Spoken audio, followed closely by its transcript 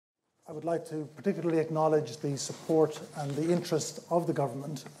I would like to particularly acknowledge the support and the interest of the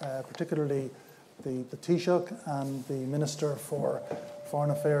government, particularly the Taoiseach and the Minister for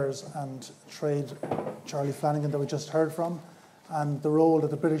Foreign Affairs and Trade, Charlie Flanagan, that we just heard from, and the role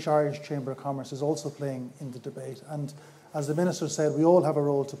that the British-Irish Chamber of Commerce is also playing in the debate. And as the Minister said, we all have a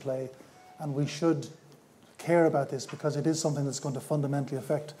role to play, and we should care about this because it is something that's going to fundamentally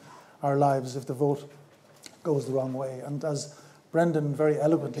affect our lives if the vote goes the wrong way. And as Brendan very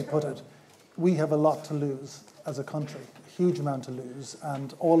eloquently put it, we have a lot to lose as a country, a huge amount to lose,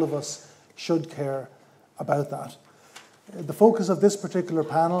 and all of us should care about that. The focus of this particular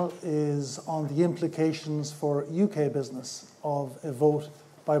panel is on the implications for UK business of a vote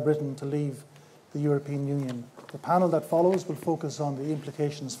by Britain to leave the European Union. The panel that follows will focus on the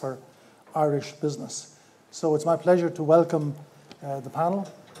implications for Irish business. So it's my pleasure to welcome the panel.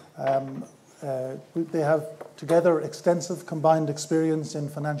 They have together extensive combined experience in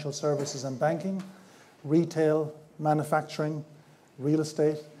financial services and banking, retail, manufacturing, real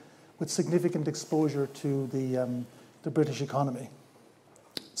estate, with significant exposure to the British economy.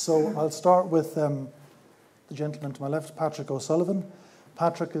 So I'll start with the gentleman to my left, Patrick O'Sullivan.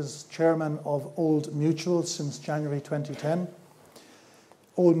 Patrick is chairman of Old Mutual since January 2010.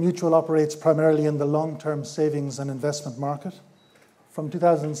 Old Mutual operates primarily in the long-term savings and investment market. From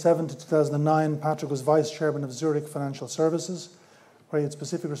 2007 to 2009, Patrick was vice chairman of Zurich Financial Services, where he had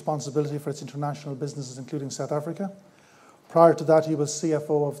specific responsibility for its international businesses, including South Africa. Prior to that, he was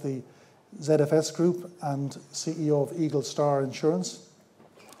CFO of the ZFS Group and CEO of Eagle Star Insurance.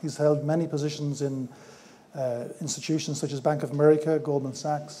 He's held many positions in institutions such as Bank of America, Goldman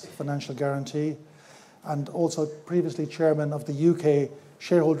Sachs, Financial Guarantee, and also previously chairman of the UK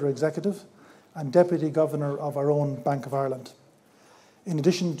Shareholder Executive and deputy governor of our own Bank of Ireland. In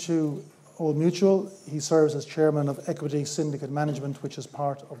addition to Old Mutual, he serves as chairman of Equity Syndicate Management, which is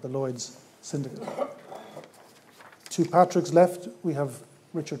part of the Lloyd's Syndicate. To Patrick's left, we have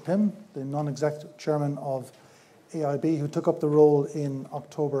Richard Pym, the non-executive chairman of AIB, who took up the role in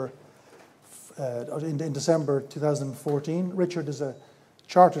December 2014. Richard is a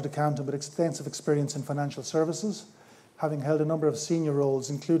chartered accountant with extensive experience in financial services, having held a number of senior roles,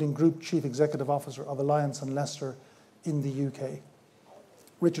 including Group Chief Executive Officer of Alliance and Leicester in the UK.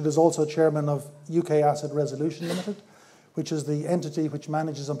 Richard is also chairman of UK Asset Resolution Limited, which is the entity which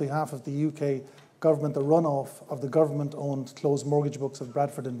manages on behalf of the UK government the runoff of the government-owned closed mortgage books of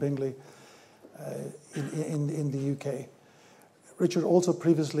Bradford and Bingley in the UK. Richard also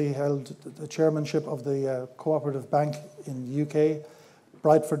previously held the chairmanship of the Cooperative Bank in the UK,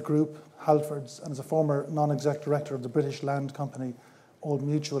 Brightford Group, Halfords, and is a former non-exec director of the British land company Old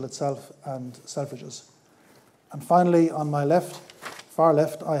Mutual itself and Selfridges. And finally, on my left, far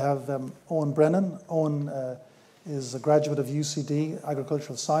left, I have Owen Brennan. Owen is a graduate of UCD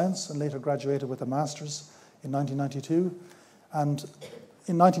Agricultural Science and later graduated with a master's in 1992. And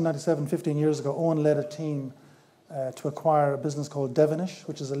in 1997, 15 years ago, Owen led a team to acquire a business called Devenish,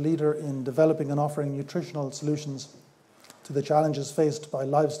 which is a leader in developing and offering nutritional solutions to the challenges faced by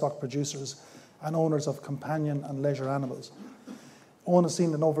livestock producers and owners of companion and leisure animals. Owen has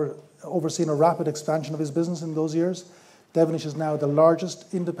overseen a rapid expansion of his business in those years. Devenish is now the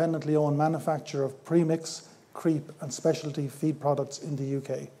largest independently owned manufacturer of premix, creep and specialty feed products in the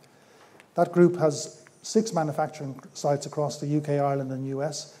UK. That group has 6 manufacturing sites across the UK, Ireland and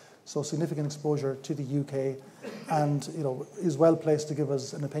US, so significant exposure to the UK, and is well placed to give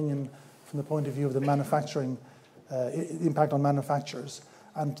us an opinion from the point of view of the manufacturing impact on manufacturers.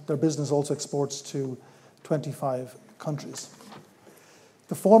 And their business also exports to 25 countries.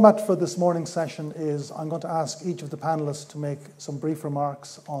 The format for this morning's session is I'm going to ask each of the panelists to make some brief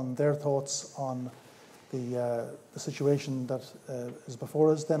remarks on their thoughts on the situation that is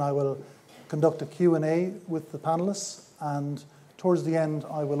before us. Then I will conduct a Q&A with the panelists, and towards the end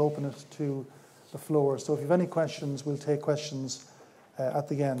I will open it to the floor. So if you have any questions, we'll take questions at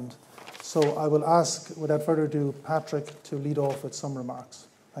the end. So I will ask, without further ado, Patrick to lead off with some remarks.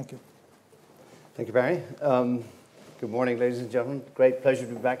 Thank you. Thank you, Barry. Good morning, ladies and gentlemen. Great pleasure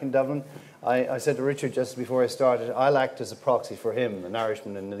to be back in Dublin. I said to Richard just before I started, I'll act as a proxy for him, an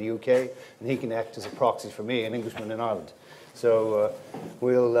Irishman in the UK, and he can act as a proxy for me, an Englishman in Ireland. So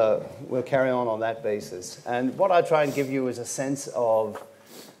we'll carry on that basis. And what I'll try and give you is a sense of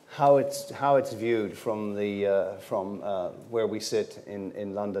how it's viewed from where we sit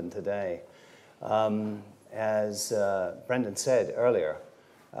in London today. As Brendan said earlier,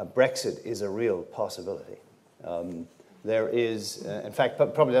 Brexit is a real possibility. There is, in fact,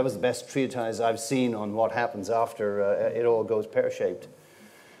 probably that was the best treatise I've seen on what happens after it all goes pear-shaped.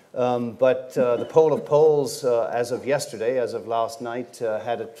 But the poll of polls, as of yesterday, as of last night,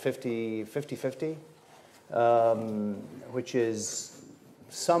 had it 50-50, which is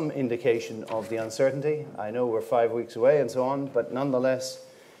some indication of the uncertainty. I know we're 5 weeks away and so on, but nonetheless,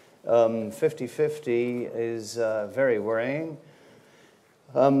 50-50 is very worrying.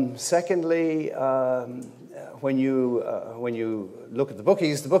 Secondly, when you look at the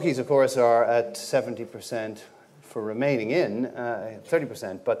bookies, of course, are at 70% for remaining in,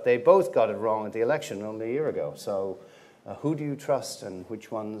 30%, but they both got it wrong at the election only a year ago. So who do you trust, and which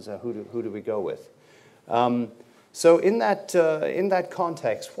ones, who do we go with? So in that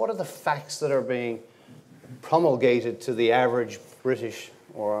context, what are the facts that are being promulgated to the average British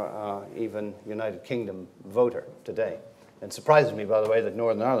or even United Kingdom voter today? It surprises me, by the way, that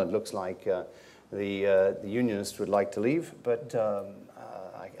Northern Ireland looks like the Unionists would like to leave, but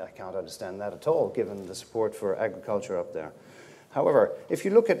I can't understand that at all, given the support for agriculture up there. However, if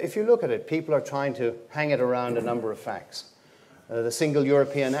you look at it, people are trying to hang it around a number of facts. The Single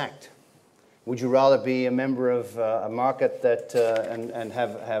European Act. Would you rather be a member of a market that and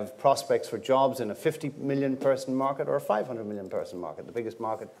have prospects for jobs in a 50 million person market or a 500 million person market, the biggest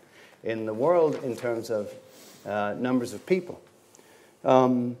market in the world in terms of numbers of people?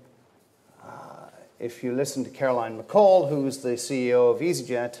 If you listen to Caroline McCall, who's the CEO of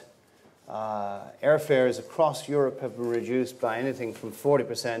EasyJet, airfares across Europe have been reduced by anything from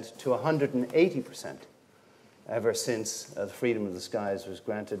 40% to 180% ever since the freedom of the skies was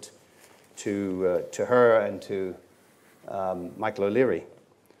granted to her and to Michael O'Leary.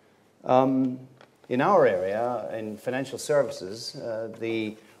 In our area, in financial services,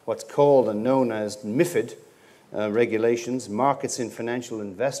 what's called and known as MiFID regulations, Markets in Financial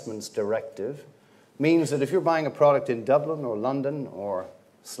Investments Directive, means that if you're buying a product in Dublin or London or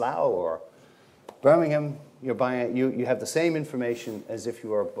Slough or Birmingham, you have the same information as if you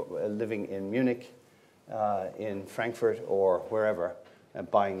were living in Munich, in Frankfurt or wherever,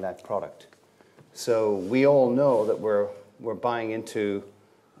 buying that product. So we all know that we're buying into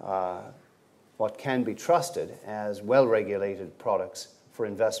what can be trusted as well-regulated products for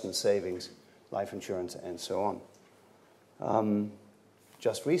investment savings, life insurance, and so on.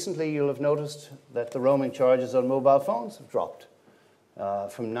 Just recently, you'll have noticed that the roaming charges on mobile phones have dropped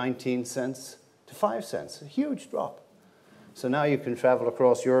from 19 cents to 5 cents, a huge drop. So now you can travel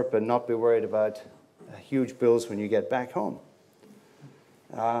across Europe and not be worried about huge bills when you get back home.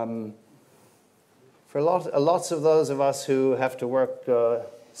 For lots of those of us who have to work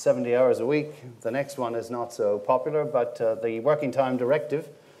 70 hours a week, the next one is not so popular, but the Working Time Directive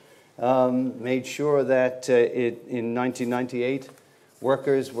made sure that in 1998,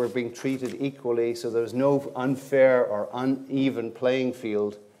 workers were being treated equally, so there was no unfair or uneven playing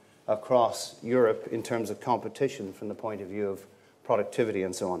field across Europe in terms of competition from the point of view of productivity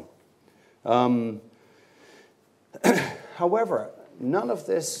and so on. However, none of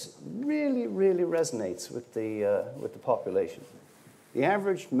this really resonates with the population. The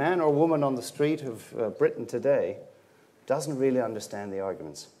average man or woman on the street of Britain today doesn't really understand the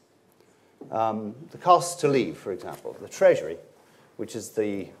arguments. The costs to leave, for example, the Treasury, which is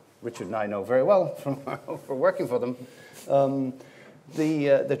Richard and I know very well from working for them.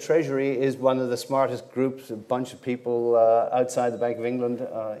 The Treasury is one of the smartest groups, a bunch of people outside the Bank of England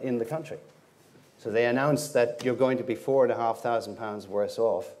in the country. So they announced that you're going to be £4,500 worse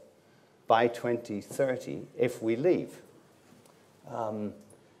off by 2030 if we leave.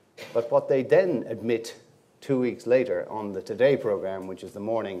 But what they then admit 2 weeks later on the Today program, which is the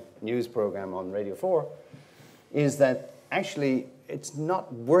morning news program on Radio 4, is that actually it's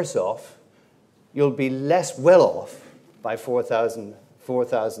not worse off. You'll be less well off by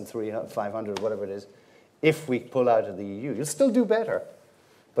 4,500, whatever it is, if we pull out of the EU. You'll still do better,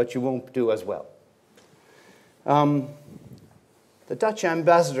 but you won't do as well. The Dutch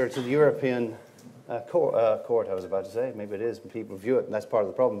ambassador to the European court, I was about to say, maybe it is, and people view it, and that's part of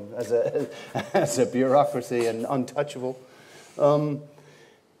the problem, as a bureaucracy and untouchable.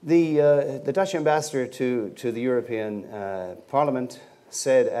 The Dutch ambassador to the European Parliament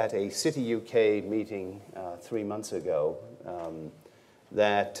said at a City UK meeting 3 months ago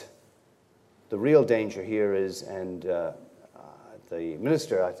that the real danger here is, and the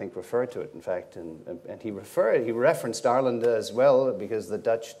minister, I think, referred to it, in fact, and he referenced Ireland as well, because the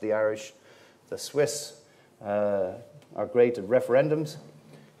Dutch, the Irish, the Swiss are great at referendums.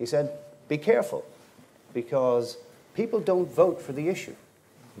 He said, be careful, because people don't vote for the issue.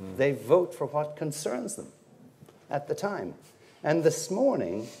 They vote for what concerns them at the time. And this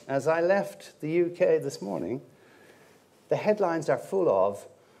morning, as I left the UK this morning, the headlines are full of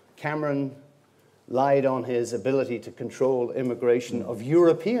Cameron lied on his ability to control immigration of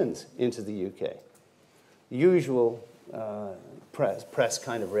Europeans into the UK. Usual press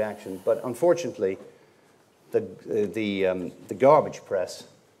kind of reaction, but unfortunately, the garbage press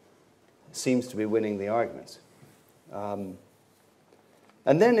seems to be winning the arguments. And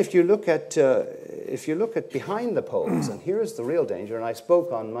then if you look at behind the polls, and here's the real danger, and I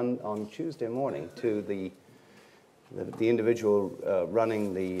spoke on Tuesday morning to the individual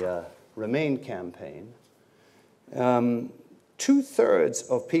running the Remain campaign. 2/3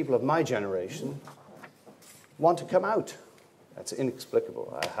 of people of my generation want to come out. That's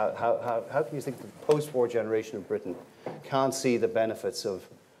inexplicable. How can you think the post-war generation of Britain can't see the benefits of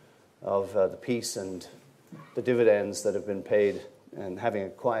the peace and the dividends that have been paid and having a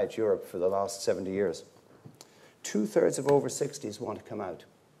quiet Europe for the last 70 years? 2/3 of over 60s want to come out.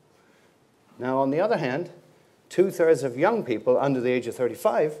 Now, on the other hand, 2/3 of young people under the age of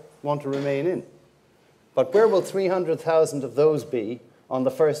 35 want to remain in. But where will 300,000 of those be on the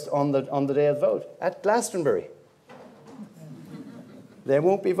day of the vote? At Glastonbury. They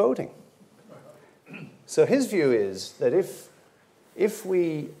won't be voting. So his view is that if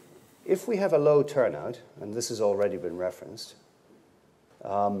we have a low turnout, and this has already been referenced,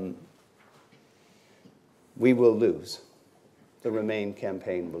 we will lose. The Remain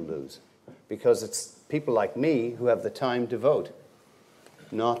campaign will lose. Because it's people like me who have the time to vote,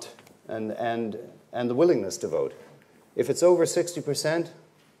 and the willingness to vote. If it's over 60%,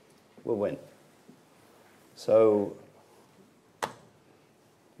 we'll win. So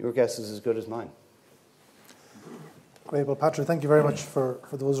your guess is as good as mine. Great. Well, Patrick, thank you very much for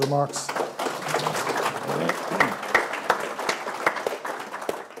those remarks.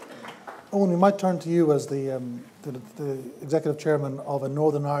 Owen, we might turn to you as the executive chairman of a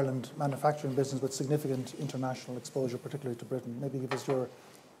Northern Ireland manufacturing business with significant international exposure, particularly to Britain. Maybe give us your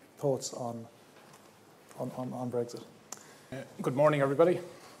thoughts on Brexit. Good morning, everybody.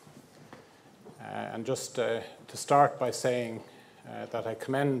 And just to start by saying that I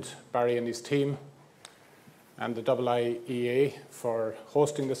commend Barry and his team and the IIEA for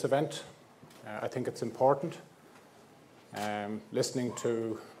hosting this event. I think it's important. Listening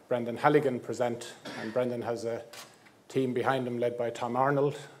to Brendan Halligan present, and Brendan has a team behind him led by Tom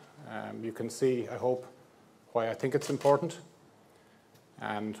Arnold. You can see, I hope, why I think it's important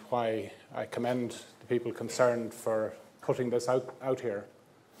and why I commend the people concerned for putting this out here.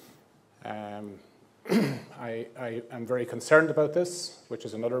 I am very concerned about this, which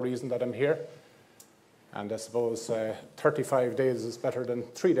is another reason that I'm here. And I suppose 35 days is better than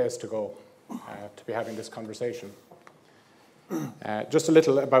 3 days to go to be having this conversation. Just a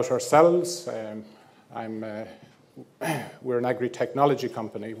little about ourselves. We're an agri-technology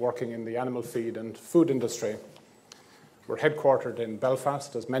company working in the animal feed and food industry. We're headquartered in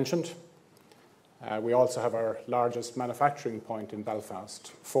Belfast, as mentioned. We also have our largest manufacturing point in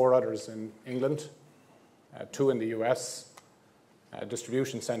Belfast, 4 others in England, 2 in the US, a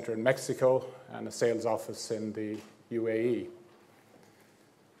distribution centre in Mexico, and a sales office in the UAE.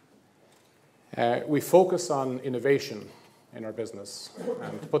 We focus on innovation in our business.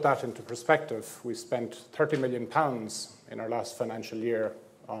 And to put that into perspective, we spent £30 million in our last financial year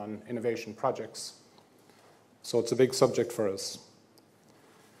on innovation projects. So it's a big subject for us.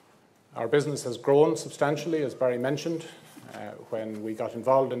 Our business has grown substantially, as Barry mentioned. When we got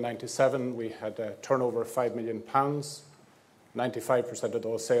involved in '97, we had a turnover of £5 million. 95% of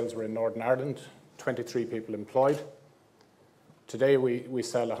those sales were in Northern Ireland, 23 people employed. Today we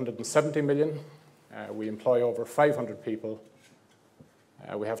sell 170 million. We employ over 500 people.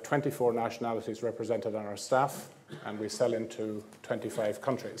 We have 24 nationalities represented on our staff, and we sell into 25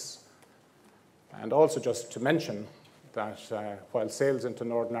 countries. And also just to mention that while sales into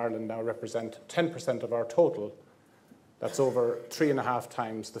Northern Ireland now represent 10% of our total, that's over 3.5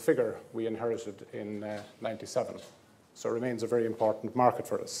 times the figure we inherited in '97. So it remains a very important market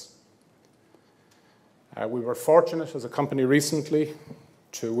for us. We were fortunate as a company recently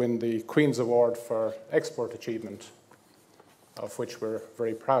to win the Queen's Award for Export Achievement, of which we're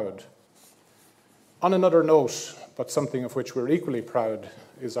very proud. On another note, but something of which we're equally proud,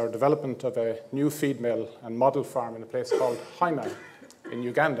 is our development of a new feed mill and model farm in a place called Haima in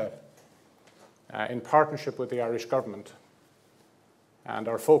Uganda, in partnership with the Irish government. And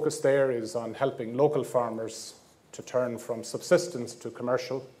our focus there is on helping local farmers to turn from subsistence to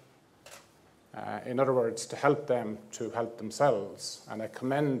commercial. In other words, to help them to help themselves. And I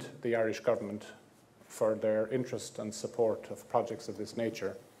commend the Irish government for their interest and support of projects of this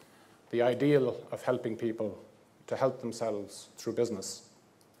nature. The ideal of helping people to help themselves through business.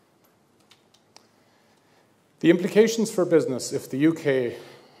 The implications for business if the UK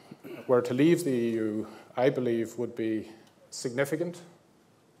were to leave the EU, I believe would be significant,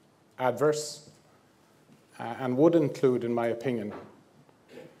 adverse, and would include, in my opinion,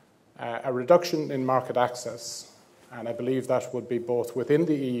 a reduction in market access, and I believe that would be both within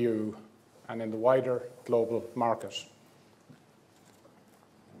the EU and in the wider global market.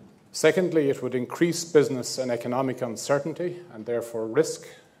 Secondly, it would increase business and economic uncertainty and therefore risk,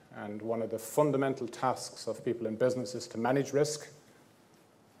 and one of the fundamental tasks of people in business is to manage risk.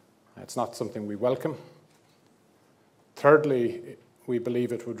 It's not something we welcome. Thirdly, we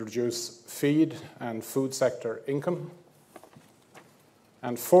believe it would reduce feed and food sector income.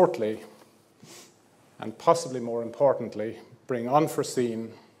 And fourthly, and possibly more importantly, bring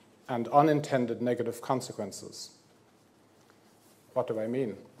unforeseen and unintended negative consequences. What do I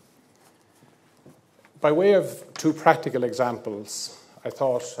mean? By way of two practical examples, I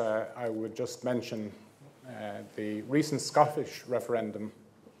thought I would just mention the recent Scottish referendum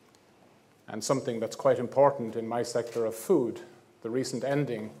and something that's quite important in my sector of food, the recent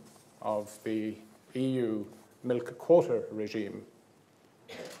ending of the EU milk quota regime.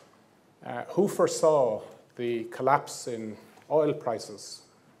 Who foresaw the collapse in oil prices,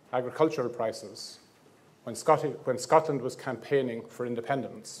 agricultural prices, when Scotland was campaigning for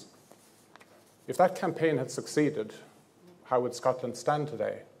independence? If that campaign had succeeded, how would Scotland stand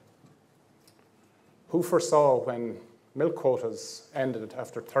today? Who foresaw when milk quotas ended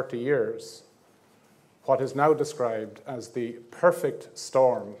after 30 years what is now described as the perfect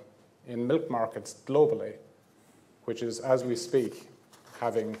storm in milk markets globally, which is, as we speak,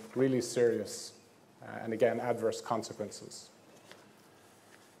 having really serious and, again, adverse consequences?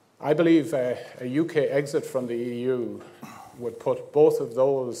 I believe a UK exit from the EU would put both of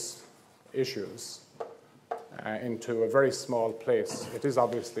those issues into a very small place. It is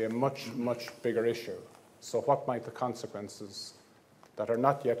obviously a much, much bigger issue. So what might the consequences that are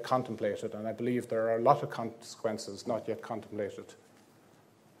not yet contemplated, and I believe there are a lot of consequences not yet contemplated,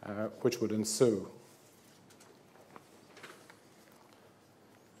 which would ensue?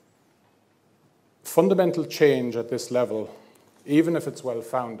 Fundamental change at this level, even if it's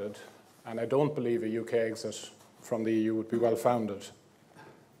well-founded, and I don't believe a UK exit from the EU would be well-founded,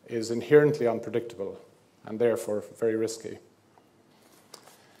 is inherently unpredictable and therefore very risky.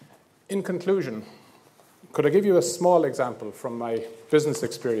 In conclusion, could I give you a small example from my business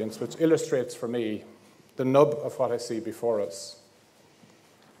experience which illustrates for me the nub of what I see before us?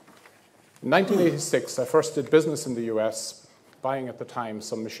 In 1986, I first did business in the US, buying at the time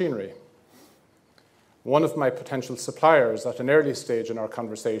some machinery. One of my potential suppliers at an early stage in our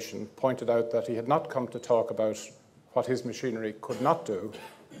conversation pointed out that he had not come to talk about what his machinery could not do,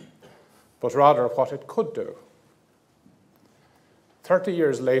 but rather what it could do. 30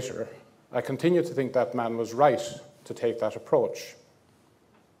 years later, I continue to think that man was right to take that approach.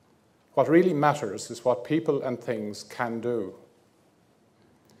 What really matters is what people and things can do.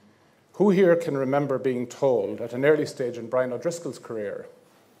 Who here can remember being told at an early stage in Brian O'Driscoll's career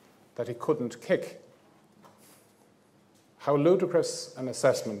that he couldn't kick? How ludicrous an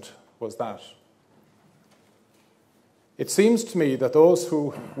assessment was that? It seems to me that those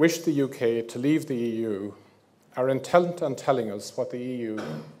who wish the UK to leave the EU are intent on telling us what the EU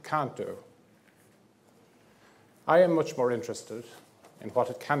can't do. I am much more interested in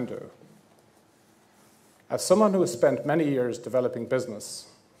what it can do. As someone who has spent many years developing business,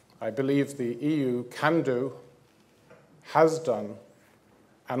 I believe the EU can do, has done,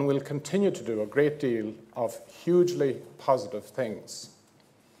 and will continue to do a great deal of hugely positive things.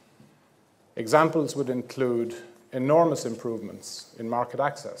 Examples would include enormous improvements in market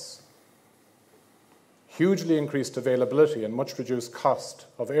access, hugely increased availability and much reduced cost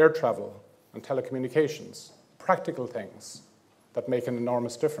of air travel and telecommunications, practical things that make an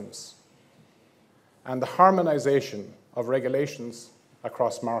enormous difference, and the harmonization of regulations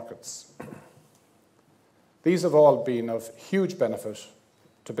across markets. These have all been of huge benefit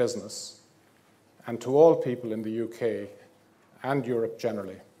to business and to all people in the UK and Europe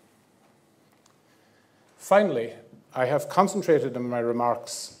generally. Finally, I have concentrated in my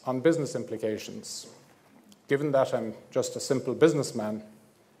remarks on business implications. Given that I'm just a simple businessman,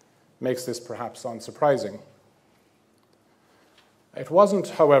 makes this perhaps unsurprising. It wasn't,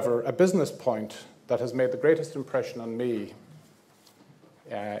 however, a business point that has made the greatest impression on me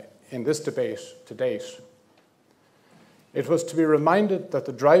in this debate to date. It was to be reminded that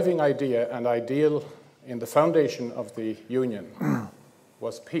the driving idea and ideal in the foundation of the Union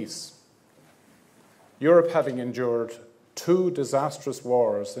was peace. Europe having endured 2 disastrous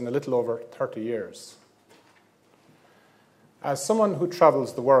wars in a little over 30 years. As someone who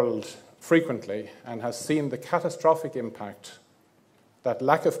travels the world frequently and has seen the catastrophic impact that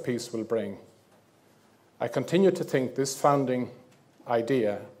lack of peace will bring, I continue to think this founding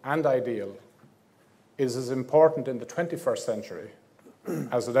idea and ideal is as important in the 21st century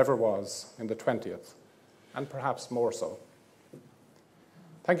as it ever was in the 20th, and perhaps more so.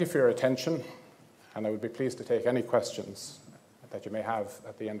 Thank you for your attention, and I would be pleased to take any questions that you may have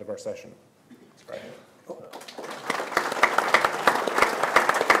at the end of our session. That's great.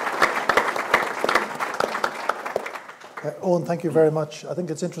 Owen, thank you very much. I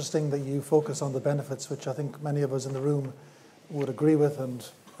think it's interesting that you focus on the benefits, which I think many of us in the room would agree with and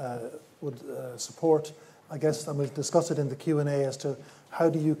would support. I guess, and we'll discuss it in the Q&A, as to how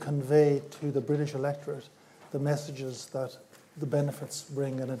do you convey to the British electorate the messages that the benefits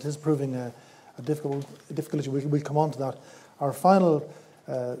bring, and it is proving a difficulty. We'll come on to that. Our final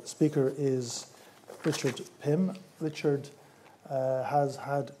speaker is Richard Pym. Richard has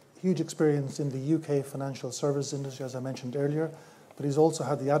had huge experience in the UK financial services industry, as I mentioned earlier, but he's also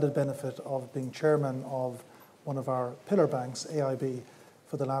had the added benefit of being chairman of one of our pillar banks, AIB,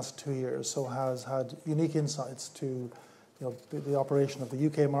 for the last 2 years, so has had unique insights to the operation of the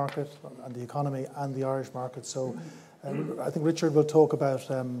UK market and the economy and the Irish market. So I think Richard will talk about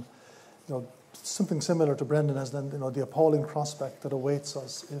something similar to Brendan, as then the appalling prospect that awaits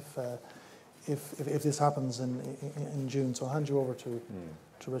us if this happens in June. So I'll hand you over to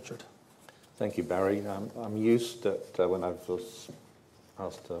Richard. Thank you, Barry. I'm used that when I was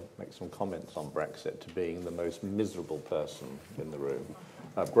asked to make some comments on Brexit to being the most miserable person in the room.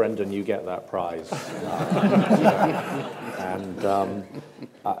 Brendan, you get that prize.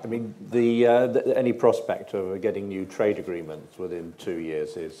 I mean, any prospect of getting new trade agreements within 2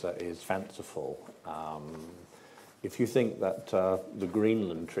 years is fanciful. If you think that the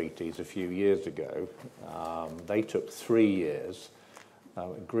Greenland treaties a few years ago, they took 3 years.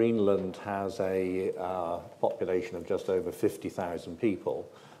 Greenland has a population of just over 50,000 people.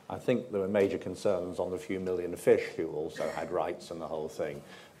 I think there were major concerns on the few million fish who also had rights and the whole thing.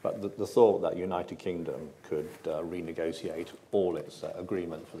 But the thought that United Kingdom could renegotiate all its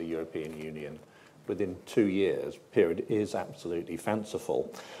agreement for the European Union within 2 years period is absolutely fanciful.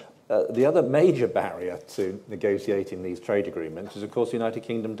 The other major barrier to negotiating these trade agreements is, of course, the United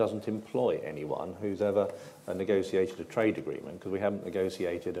Kingdom doesn't employ anyone who's ever negotiated a trade agreement, because we haven't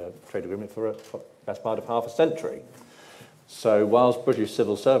negotiated a trade agreement for the best part of half a century. So whilst British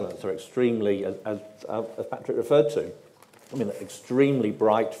civil servants are extremely, as Patrick referred to, I mean, extremely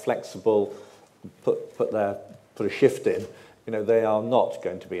bright, flexible, put a shift in, they are not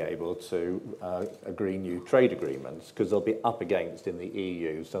going to be able to agree new trade agreements, because they'll be up against, in the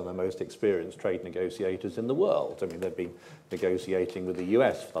EU, some of the most experienced trade negotiators in the world. I mean, they've been negotiating with the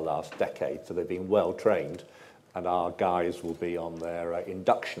US for the last decade, so they've been well trained, and our guys will be on their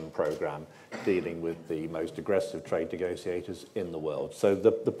induction program dealing with the most aggressive trade negotiators in the world. So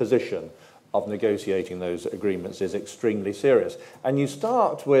the position of negotiating those agreements is extremely serious. And you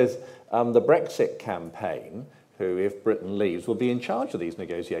start with the Brexit campaign, who, if Britain leaves, will be in charge of these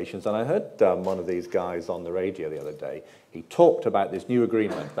negotiations. And I heard one of these guys on the radio the other day. He talked about this new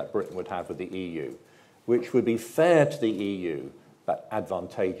agreement that Britain would have with the EU, which would be fair to the EU, but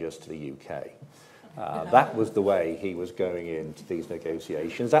advantageous to the UK. That was the way he was going into these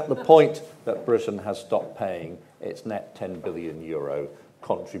negotiations, at the point that Britain has stopped paying its net €10 billion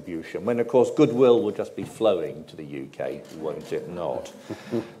contribution, when, of course, goodwill will just be flowing to the UK, won't it not?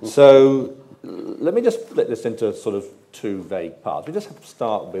 So let me just split this into sort of two vague parts. We just have to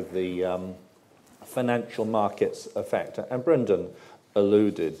start with the financial markets effect. And Brendan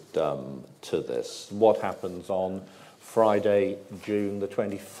alluded to this. What happens on Friday, June the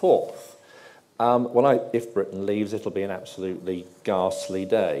 24th? If Britain leaves, it'll be an absolutely ghastly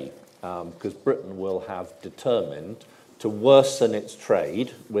day, because Britain will have determined to worsen its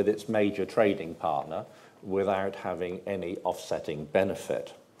trade with its major trading partner without having any offsetting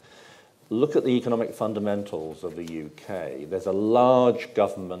benefit. Look at the economic fundamentals of the UK. There's a large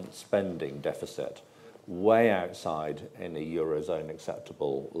government spending deficit, way outside any Eurozone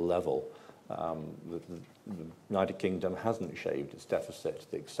acceptable level. The United Kingdom hasn't shaved its deficit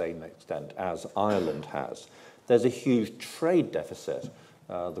to the same extent as Ireland has. There's a huge trade deficit.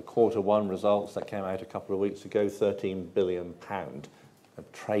 The Q1 results that came out a couple of weeks ago, £13 billion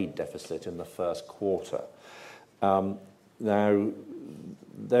of trade deficit in the first quarter. Now,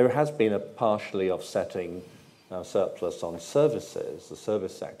 there has been a partially offsetting surplus on services, the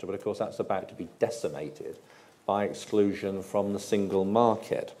service sector, but of course that's about to be decimated by exclusion from the single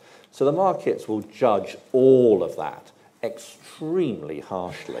market. So the markets will judge all of that extremely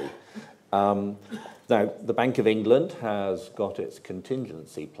harshly. Now, the Bank of England has got its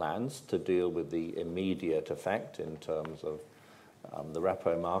contingency plans to deal with the immediate effect in terms of the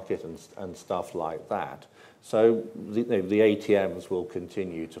repo market and stuff like that. So the ATMs will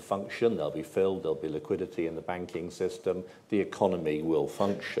continue to function. They'll be filled. There'll be liquidity in the banking system. The economy will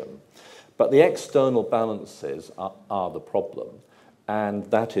function. But the external balances are the problem. And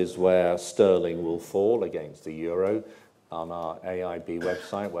that is where sterling will fall against the euro. On our AIB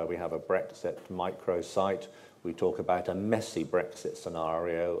website, where we have a Brexit microsite, we talk about a messy Brexit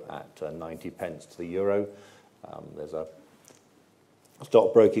scenario at 90 pence to the euro. There's a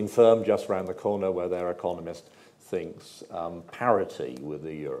stockbroking firm just around the corner where their economist thinks parity with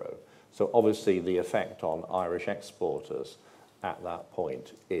the euro. So obviously the effect on Irish exporters at that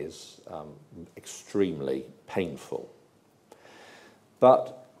point is extremely painful.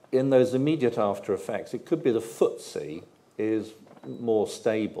 But in those immediate after effects, it could be the FTSE is more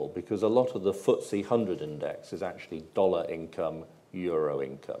stable because a lot of the FTSE 100 index is actually dollar income, euro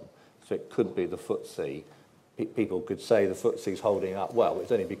income. So it could be the FTSE. People could say the FTSE is holding up well.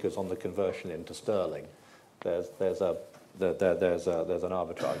 It's only because on the conversion into sterling, there's an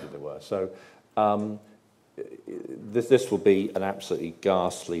arbitrage, as it were. So this will be an absolutely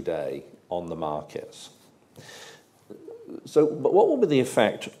ghastly day on the markets. So, but what will be the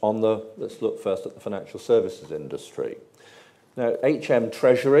effect on the? Let's look first at the financial services industry. Now, HM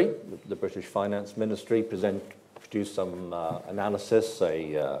Treasury, the British Finance Ministry, produced some analysis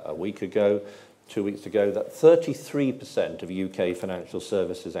a week ago, 2 weeks ago, that 33% of UK financial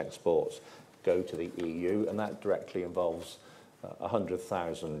services exports go to the EU, and that directly involves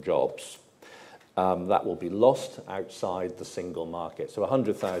 100,000 jobs. That will be lost outside the single market. So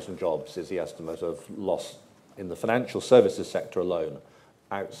 100,000 jobs is the estimate of loss in the financial services sector alone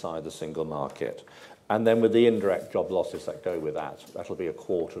outside the single market. And then with the indirect job losses that go with that, that'll be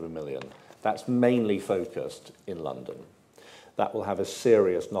 250,000. That's mainly focused in London. That will have a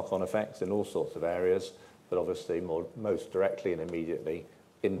serious knock-on effects in all sorts of areas, but obviously most directly and immediately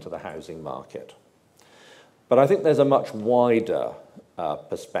into the housing market. But I think there's a much wider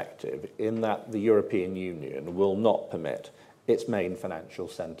perspective in that the European Union will not permit its main financial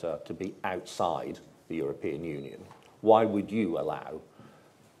centre to be outside the European Union. Why would you allow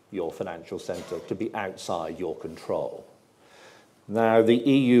your financial centre to be outside your control? Now, the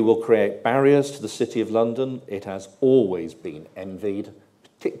EU will create barriers to the City of London. It has always been envied,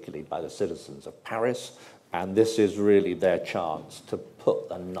 particularly by the citizens of Paris, and this is really their chance to put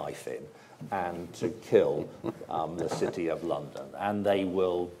a knife in and to kill the City of London, and they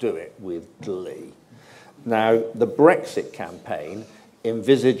will do it with glee. Now, the Brexit campaign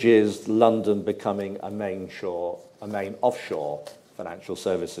envisages London becoming a main offshore financial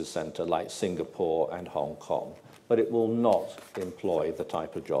services centre like Singapore and Hong Kong, but it will not employ the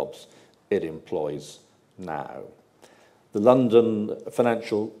type of jobs it employs now. The London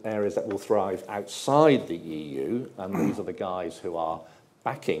financial areas that will thrive outside the EU, and these are the guys who are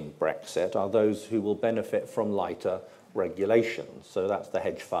backing Brexit, are those who will benefit from lighter regulations. So that's the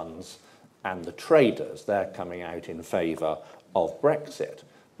hedge funds and the traders. They're coming out in favour of Brexit.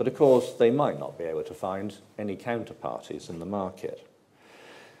 But of course, they might not be able to find any counterparties in the market.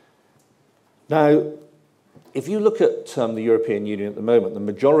 Now, if you look at the European Union at the moment, the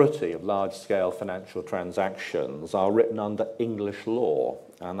majority of large-scale financial transactions are written under English law,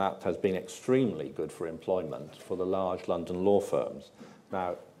 and that has been extremely good for employment for the large London law firms.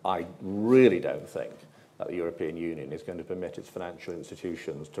 Now, I really don't think that the European Union is going to permit its financial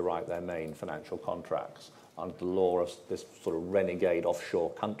institutions to write their main financial contracts under the law of this sort of renegade offshore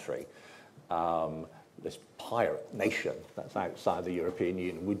country, this pirate nation that's outside the European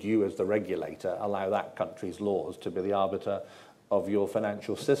Union. Would you, as the regulator, allow that country's laws to be the arbiter of your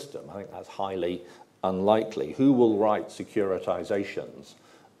financial system? I think that's highly unlikely. Who will write securitizations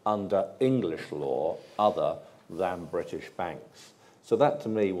under English law other than British banks? So that, to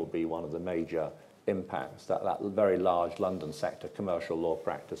me, will be one of the major impacts, that very large London sector, commercial law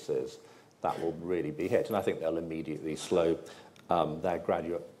practices, that will really be hit. And I think they'll immediately slow their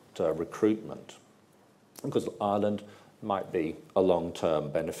graduate recruitment, because Ireland might be a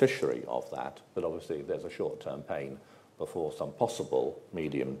long-term beneficiary of that, but obviously there's a short-term pain before some possible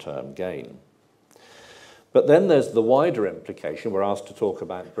medium-term gain. But then there's the wider implication. We're asked to talk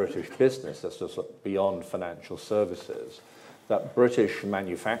about British business, that's just beyond financial services, that British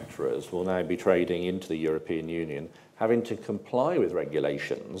manufacturers will now be trading into the European Union, having to comply with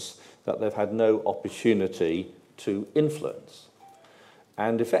regulations that they've had no opportunity to influence.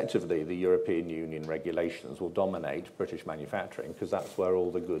 And effectively, the European Union regulations will dominate British manufacturing because that's where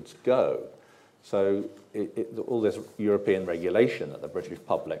all the goods go. So all this European regulation that the British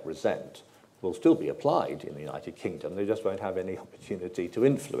public resent will still be applied in the United Kingdom. They just won't have any opportunity to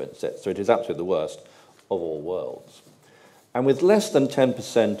influence it. So it is absolutely the worst of all worlds. And with less than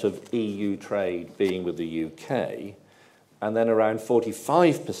 10% of EU trade being with the UK, and then around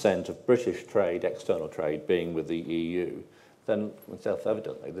 45% of British trade, external trade, being with the EU, then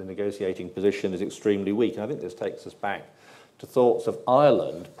self-evidently the negotiating position is extremely weak. And I think this takes us back to thoughts of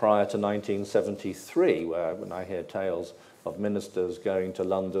Ireland prior to 1973, where when I hear tales of ministers going to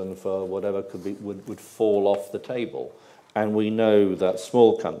London for whatever would fall off the table. And we know that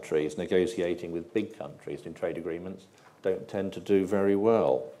small countries negotiating with big countries in trade agreements don't tend to do very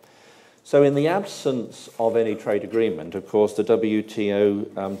well. So in the absence of any trade agreement, of course, the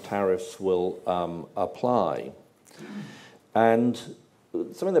WTO tariffs will apply. And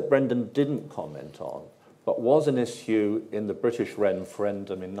something that Brendan didn't comment on, but was an issue in the British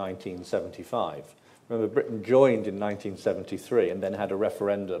referendum in 1975. Remember, Britain joined in 1973 and then had a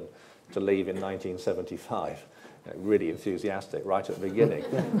referendum to leave in 1975. Really enthusiastic right at the beginning.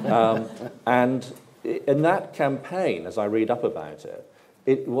 And in that campaign, as I read up about it,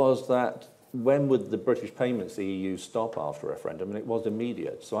 it was that when would the British payments to the EU stop after a referendum? And it was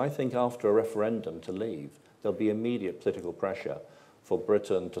immediate. So I think after a referendum to leave, there'll be immediate political pressure for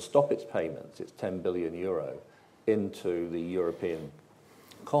Britain to stop its payments, its 10 billion euro, into the European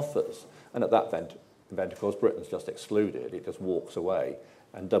coffers. And at that event, of course, Britain's just excluded. It just walks away,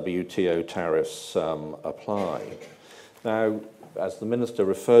 and WTO tariffs apply. Now, as the Minister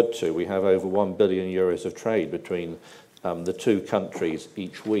referred to, we have over 1 billion euros of trade between the two countries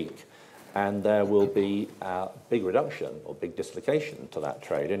each week, and there will be a big reduction or big dislocation to that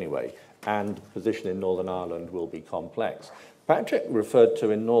trade anyway, and the position in Northern Ireland will be complex. Patrick referred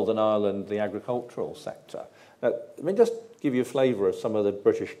to in Northern Ireland the agricultural sector. Now, let me just give you a flavour of some of the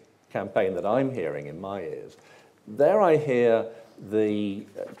British campaign that I'm hearing in my ears. There I hear the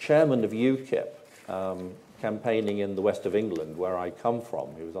chairman of UKIP campaigning in the west of England, where I come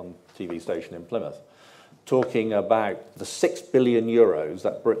from. He was on a TV station in Plymouth, talking about the 6 billion euros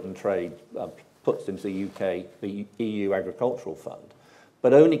that Britain trade puts into the UK, the EU agricultural fund,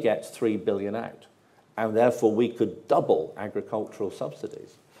 but only gets 3 billion out. And therefore we could double agricultural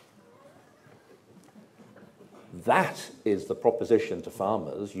subsidies. That is the proposition to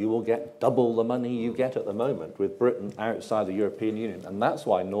farmers. You will get double the money you get at the moment with Britain outside the European Union. And that's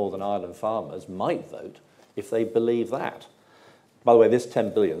why Northern Ireland farmers might vote if they believe that. By the way, this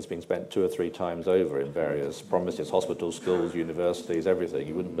 10 billion has been spent 2 or 3 times over in various promises, hospitals, schools, universities, everything.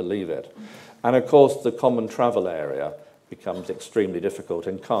 You wouldn't believe it. And of course, the common travel area becomes extremely difficult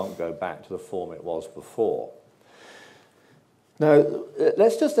and can't go back to the form it was before. Now,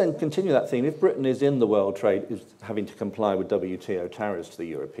 let's just then continue that theme. If Britain is in the world trade, is having to comply with WTO tariffs to the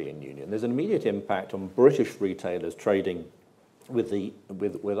European Union, there's an immediate impact on British retailers trading with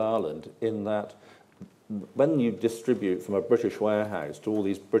Ireland, in that when you distribute from a British warehouse to all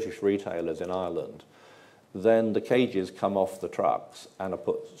these British retailers in Ireland, then the cages come off the trucks and are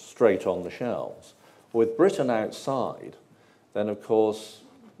put straight on the shelves. With Britain outside, then of course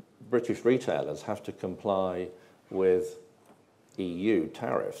British retailers have to comply with EU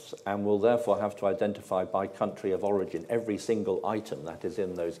tariffs and will therefore have to identify by country of origin every single item that is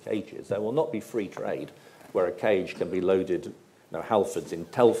in those cages. There will not be free trade where a cage can be loaded, Halfords in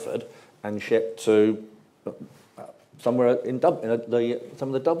Telford, and shipped to somewhere in some of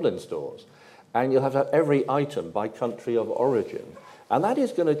the Dublin stores. And you'll have to have every item by country of origin. And that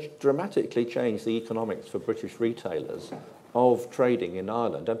is going to dramatically change the economics for British retailers of trading in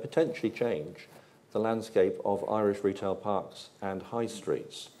Ireland, and potentially change the landscape of Irish retail parks and high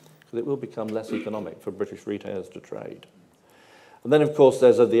streets, because it will become less economic for British retailers to trade. And then, of course,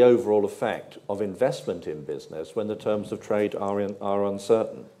 there's the overall effect of investment in business when the terms of trade are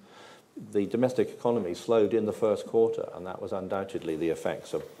uncertain. The domestic economy slowed in the first quarter, and that was undoubtedly the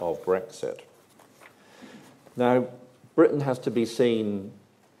effects of Brexit. Now, Britain has to be seen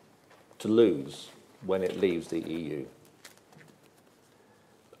to lose when it leaves the EU.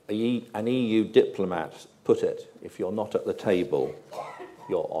 An EU diplomat put it, if you're not at the table,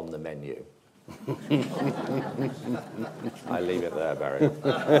 you're on the menu. I leave it there, Barry.